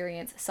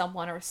experience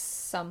someone or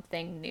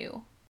something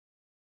new?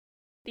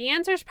 The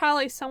answer's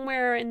probably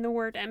somewhere in the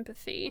word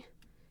empathy,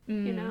 you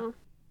Mm. know?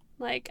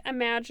 Like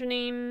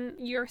imagining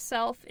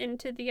yourself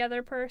into the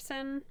other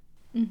person.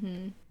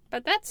 Mm-hmm.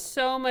 But that's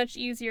so much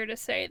easier to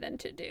say than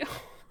to do.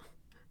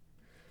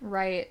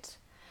 Right.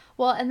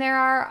 Well, and there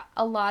are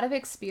a lot of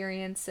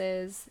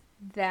experiences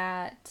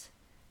that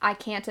I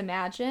can't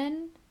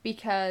imagine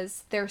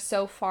because they're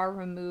so far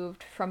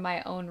removed from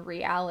my own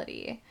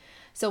reality.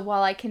 So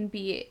while I can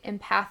be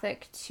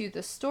empathic to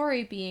the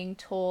story being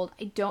told,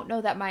 I don't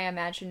know that my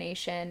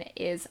imagination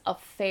is a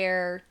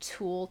fair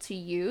tool to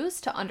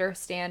use to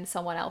understand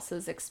someone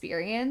else's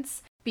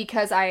experience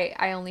because I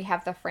only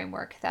have the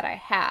framework that I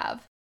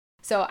have.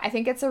 So I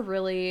think it's a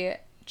really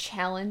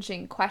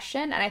challenging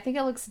question, and I think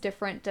it looks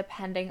different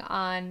depending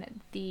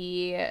on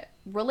the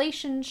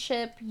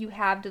relationship you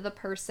have to the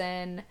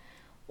person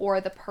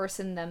or the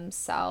person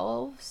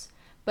themselves.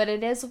 But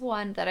it is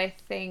one that I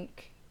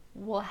think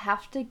we'll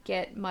have to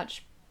get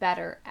much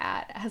better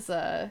at as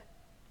a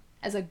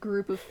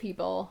group of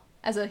people,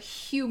 as a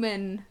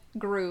human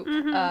group,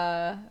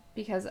 Mm-hmm.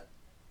 because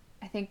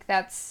I think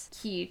that's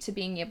key to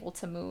being able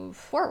to move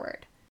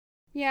forward.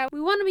 Yeah,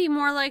 we want to be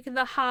more like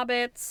the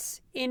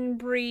hobbits in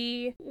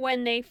Bree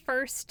when they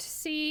first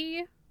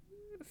see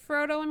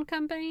Frodo and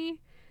company,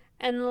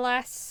 and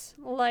less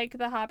like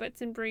the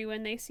hobbits in Bree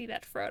when they see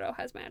that Frodo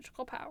has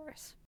magical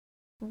powers.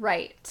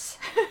 Right.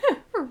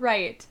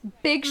 Right.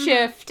 Big Mm-hmm.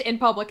 shift in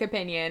public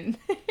opinion.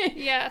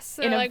 Yes,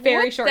 In a like,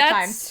 very whoop, short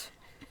time. that's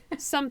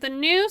something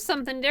new,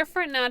 something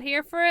different, not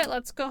here for it,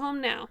 let's go home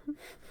now.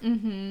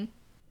 Mm-hmm.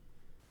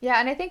 Yeah,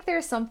 and I think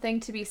there's something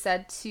to be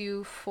said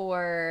too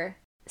for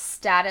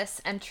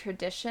status and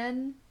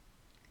tradition.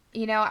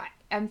 You know,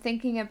 I'm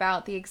thinking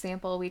about the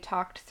example we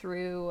talked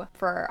through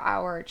for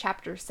our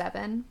chapter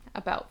 7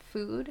 about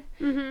food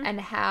Mm-hmm.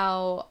 and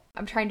how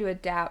I'm trying to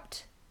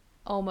adapt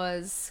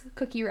Oma's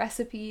cookie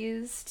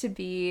recipes to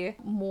be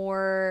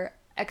more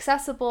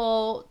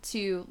accessible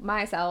to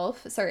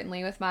myself,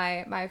 certainly with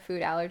my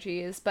food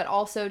allergies, but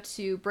also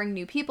to bring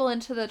new people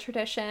into the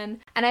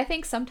tradition. And I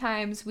think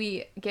sometimes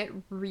we get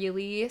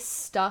really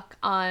stuck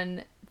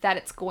on that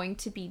it's going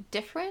to be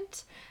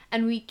different,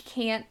 and we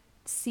can't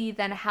see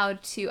then how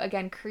to,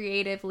 again,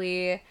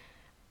 creatively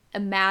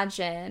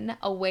imagine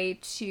a way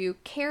to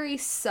carry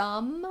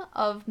some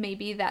of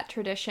maybe that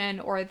tradition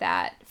or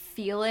that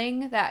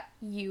feeling that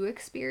you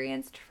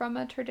experienced from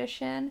a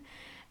tradition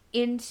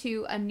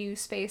into a new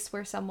space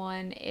where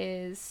someone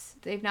is,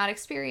 they've not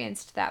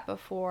experienced that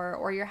before,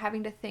 or you're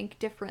having to think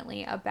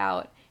differently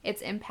about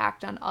its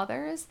impact on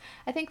others.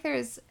 I think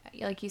there's,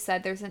 like you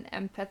said, there's an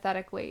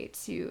empathetic way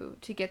to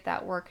get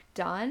that work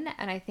done,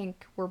 and I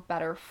think we're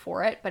better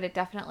for it, but it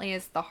definitely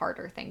is the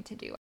harder thing to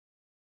do.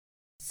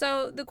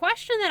 So, the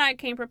question that I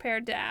came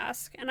prepared to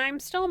ask, and I'm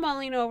still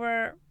mulling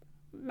over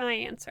my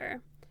answer,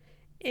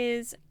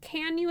 is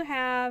can you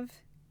have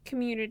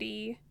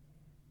community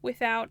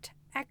without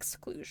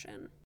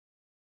exclusion?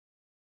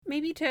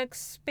 Maybe to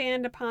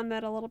expand upon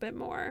that a little bit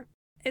more,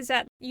 is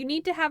that you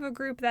need to have a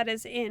group that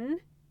is in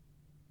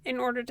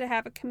order to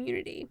have a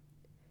community.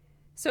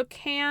 So,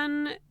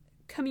 can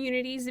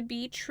communities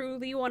be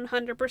truly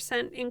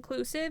 100%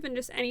 inclusive and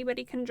just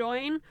anybody can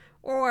join?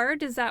 Or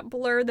does that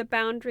blur the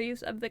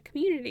boundaries of the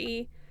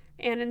community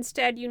and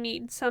instead you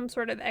need some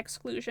sort of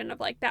exclusion of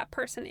like that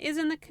person is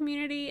in the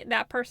community,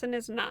 that person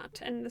is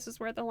not, and this is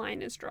where the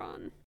line is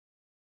drawn?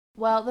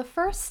 Well, the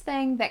first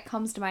thing that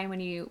comes to mind when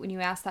you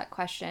ask that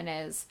question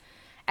is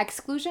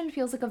exclusion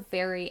feels like a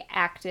very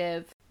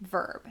active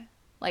verb.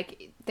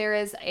 Like there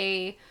is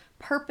a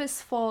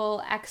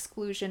purposeful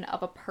exclusion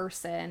of a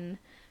person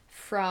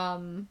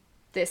from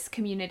this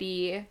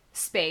community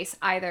space,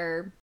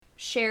 either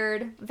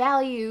shared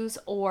values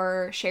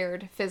or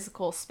shared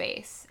physical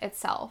space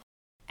itself.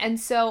 And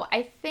so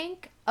I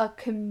think a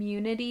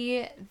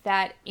community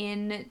that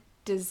in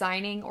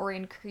designing or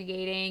in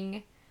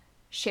creating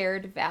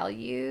shared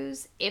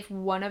values, if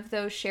one of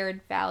those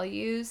shared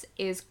values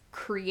is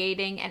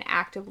creating and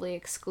actively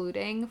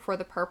excluding for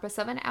the purpose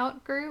of an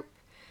out group,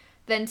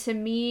 then to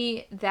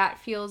me that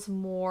feels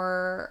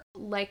more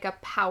like a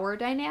power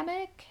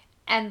dynamic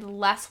and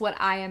less what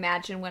I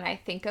imagine when I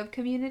think of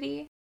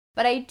community.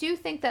 But I do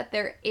think that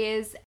there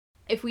is,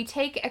 if we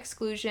take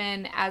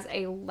exclusion as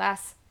a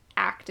less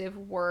active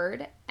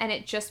word and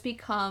it just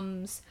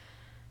becomes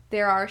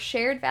there are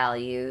shared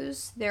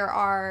values, there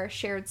are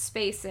shared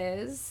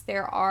spaces,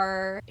 there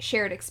are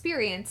shared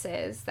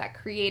experiences that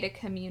create a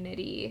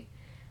community,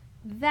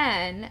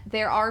 then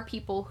there are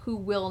people who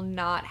will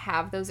not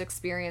have those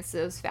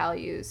experiences,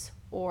 values,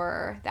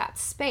 or that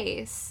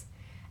space.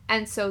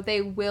 And so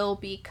they will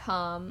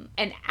become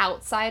an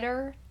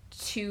outsider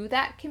to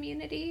that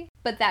community.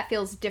 But that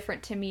feels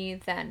different to me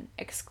than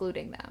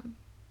excluding them.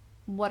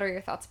 What are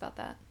your thoughts about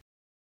that?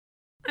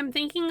 I'm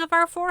thinking of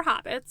our 4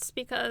 hobbits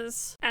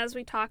because, as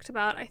we talked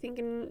about, I think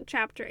in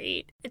chapter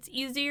 8, it's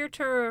easier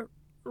to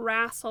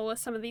wrestle with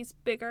some of these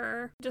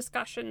bigger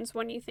discussions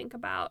when you think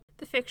about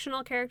the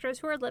fictional characters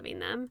who are living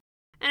them.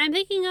 And I'm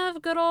thinking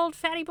of good old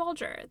Fatty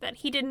Bulger, that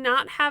he did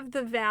not have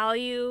the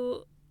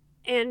value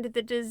and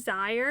the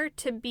desire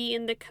to be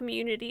in the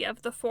community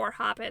of the 4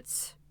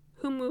 hobbits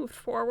who moved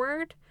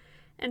forward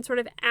and sort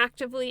of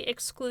actively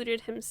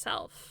excluded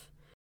himself.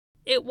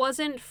 It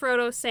wasn't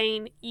Frodo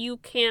saying, you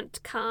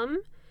can't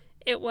come.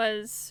 It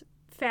was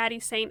Fatty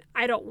saying,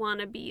 I don't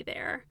want to be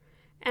there.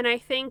 And I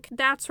think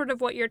that's sort of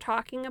what you're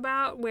talking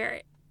about,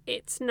 where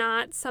it's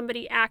not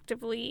somebody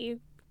actively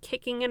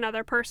kicking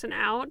another person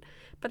out,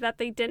 but that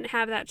they didn't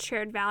have that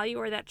shared value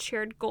or that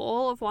shared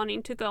goal of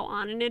wanting to go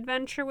on an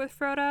adventure with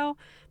Frodo,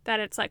 that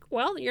it's like,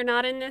 well, you're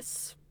not in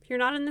this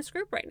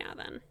group right now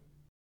then.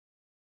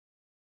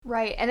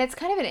 Right, and it's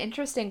kind of an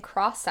interesting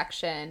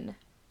cross-section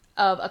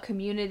of a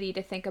community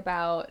to think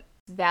about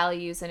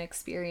values and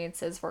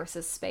experiences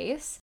versus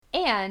space.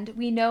 And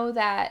we know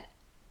that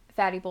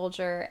Fatty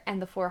Bulger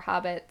and the 4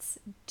 hobbits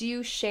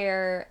do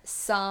share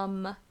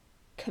some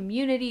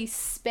community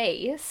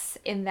space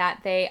in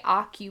that they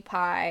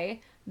occupy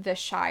the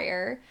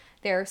Shire.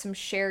 There are some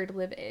shared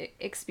live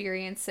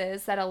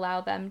experiences that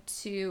allow them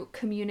to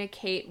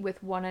communicate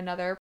with one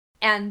another.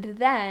 And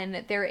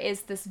then there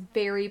is this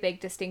very big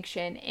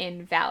distinction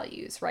in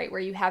values, right? Where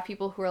you have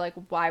people who are like,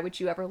 why would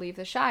you ever leave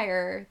the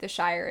Shire? The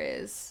Shire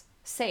is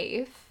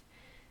safe.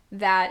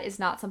 That is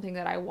not something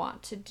that I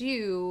want to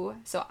do.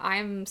 So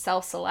I'm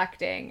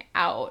self-selecting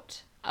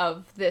out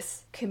of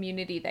this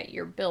community that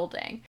you're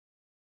building.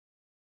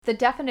 The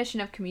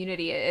definition of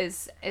community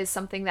is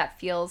something that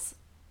feels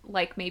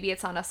like maybe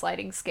it's on a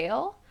sliding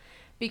scale,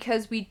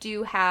 because we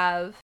do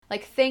have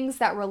like things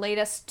that relate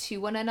us to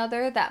one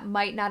another that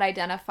might not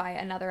identify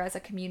another as a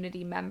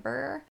community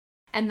member.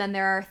 And then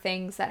there are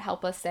things that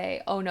help us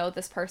say, oh no,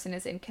 this person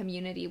is in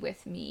community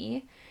with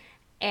me.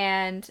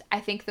 And I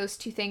think those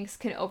two things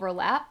can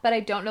overlap, but I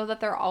don't know that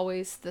they're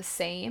always the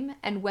same.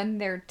 And when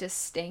they're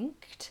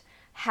distinct,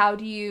 how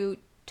do you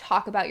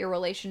talk about your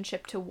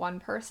relationship to one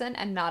person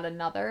and not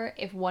another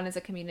if one is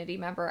a community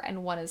member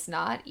and one is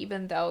not,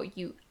 even though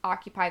you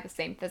occupy the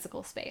same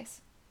physical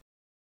space?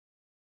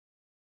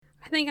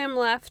 I think I'm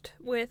left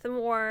with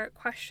more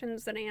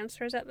questions than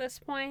answers at this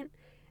point.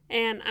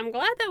 And I'm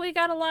glad that we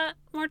got a lot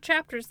more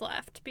chapters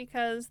left,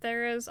 because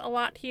there is a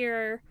lot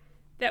here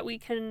that we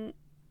can,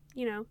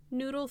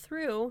 noodle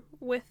through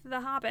with the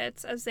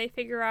hobbits as they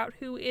figure out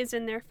who is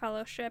in their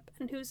fellowship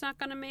and who's not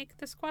going to make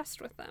this quest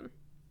with them.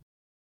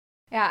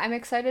 Yeah, I'm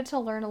excited to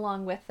learn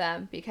along with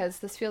them, because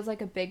this feels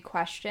like a big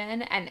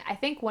question. And I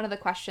think one of the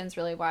questions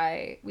really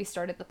why we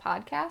started the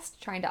podcast,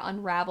 trying to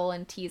unravel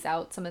and tease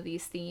out some of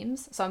these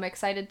themes. So I'm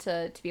excited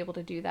to be able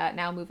to do that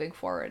now moving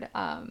forward.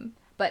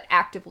 But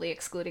actively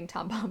excluding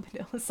Tom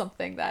Bombadil is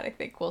something that I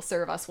think will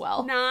serve us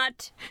well.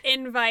 Not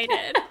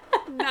invited.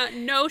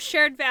 No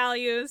shared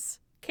values.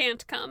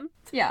 Can't come.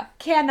 Yeah.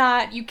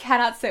 You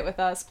cannot sit with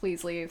us.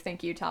 Please leave.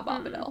 Thank you, Tom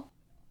Bombadil.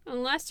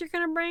 Unless you're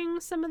going to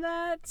bring some of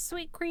that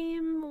sweet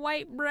cream,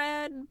 white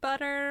bread,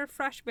 butter,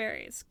 fresh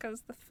berries,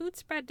 because the food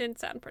spread didn't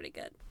sound pretty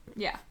good.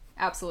 Yeah,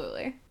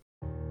 absolutely.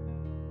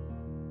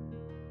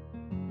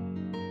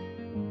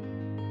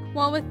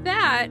 Well, with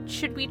that,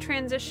 should we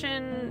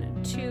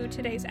transition to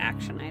today's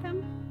action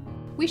item?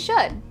 We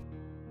should.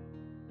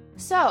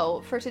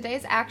 So, for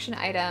today's action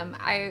item,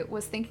 I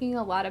was thinking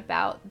a lot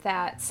about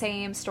that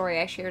same story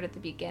I shared at the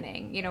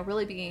beginning,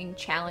 really being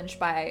challenged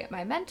by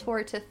my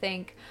mentor to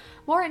think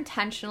more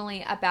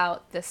intentionally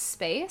about the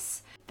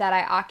space that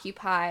I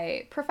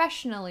occupy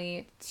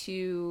professionally,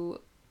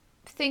 to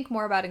think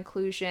more about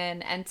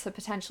inclusion and to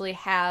potentially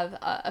have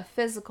a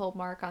physical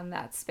mark on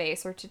that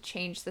space, or to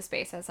change the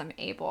space as I'm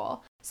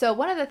able. So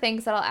one of the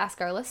things that I'll ask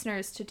our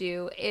listeners to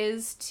do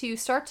is to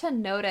start to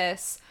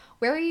notice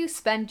where you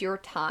spend your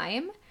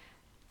time.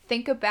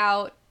 Think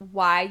about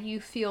why you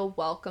feel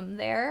welcome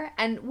there,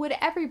 and would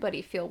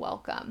everybody feel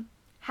welcome?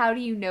 How do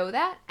you know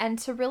that? And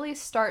to really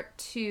start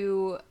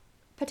to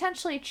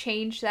potentially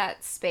change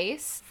that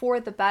space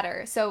for the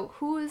better. So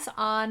who's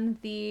on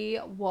the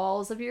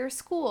walls of your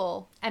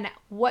school, and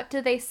what do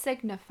they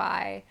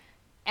signify?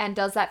 And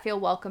does that feel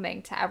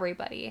welcoming to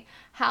everybody?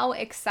 How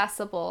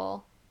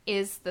accessible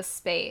is the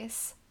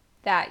space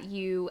that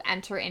you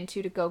enter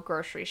into to go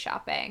grocery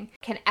shopping?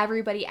 Can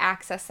everybody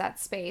access that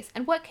space?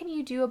 And what can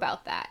you do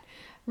about that?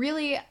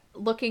 Really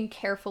looking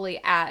carefully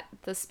at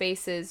the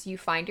spaces you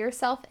find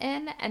yourself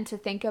in, and to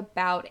think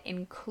about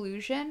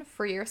inclusion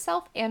for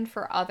yourself and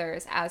for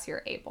others as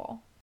you're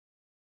able.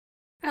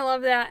 I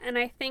love that, and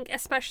I think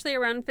especially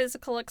around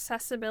physical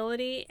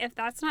accessibility, if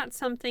that's not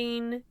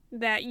something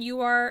that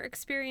you are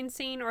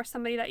experiencing or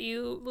somebody that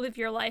you live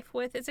your life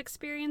with is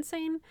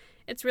experiencing,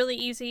 it's really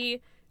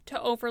easy to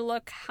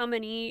overlook how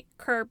many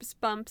curbs,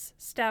 bumps,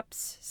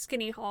 steps,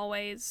 skinny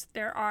hallways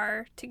there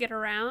are to get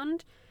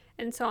around.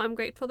 And so I'm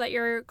grateful that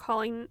you're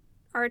calling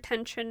our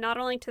attention not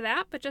only to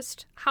that, but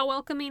just how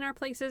welcoming our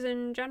place is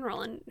in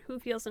general and who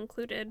feels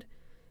included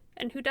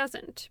and who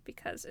doesn't,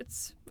 because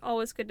it's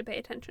always good to pay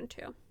attention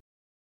to.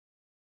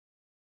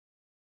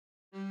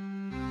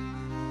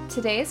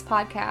 Today's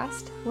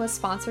podcast was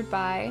sponsored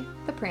by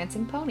The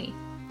Prancing Pony.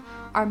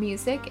 Our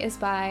music is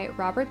by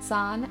Robert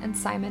Zahn and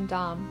Simon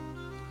Dom.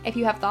 If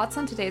you have thoughts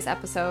on today's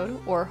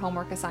episode or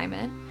homework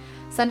assignment,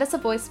 send us a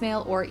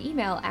voicemail or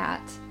email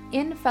at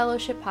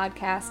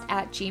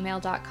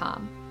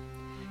infellowshippodcast@gmail.com.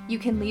 You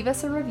can leave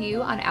us a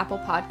review on Apple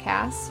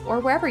Podcasts or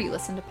wherever you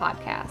listen to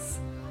podcasts.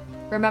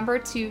 Remember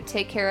to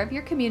take care of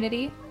your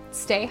community,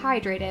 stay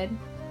hydrated,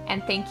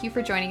 and thank you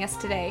for joining us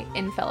today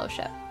in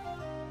Fellowship.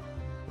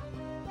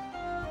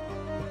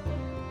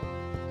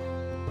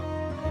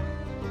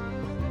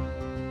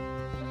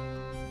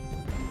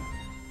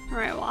 All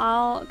right, well,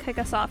 I'll kick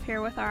us off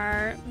here with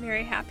our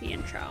very happy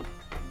intro.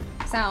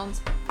 Sounds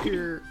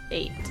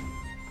great.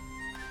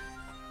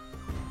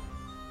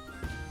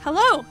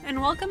 Hello,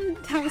 and welcome.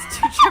 That was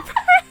too chipper.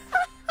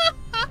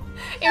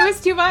 It was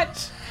too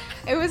much.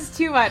 It was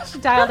too much.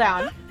 Dial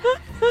down.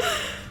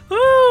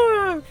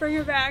 Bring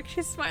her back.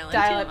 She's smiling.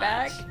 Dial too it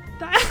back.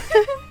 much.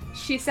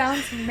 She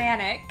sounds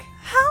manic.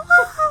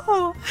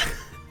 Hello.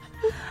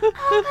 Oh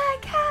my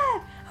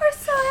god. We're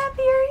so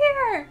happy you're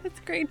here. It's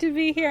great to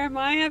be here. Am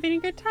I having a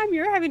good time?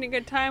 You're having a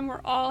good time.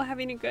 We're all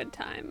having a good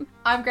time.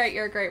 I'm great.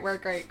 You're great. We're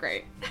great.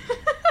 Great.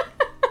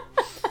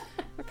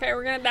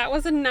 Okay, that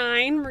was a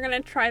 9. We're gonna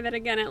try that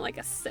again at like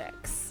a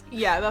 6.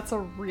 Yeah, that's a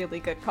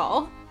really good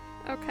call.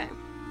 Okay.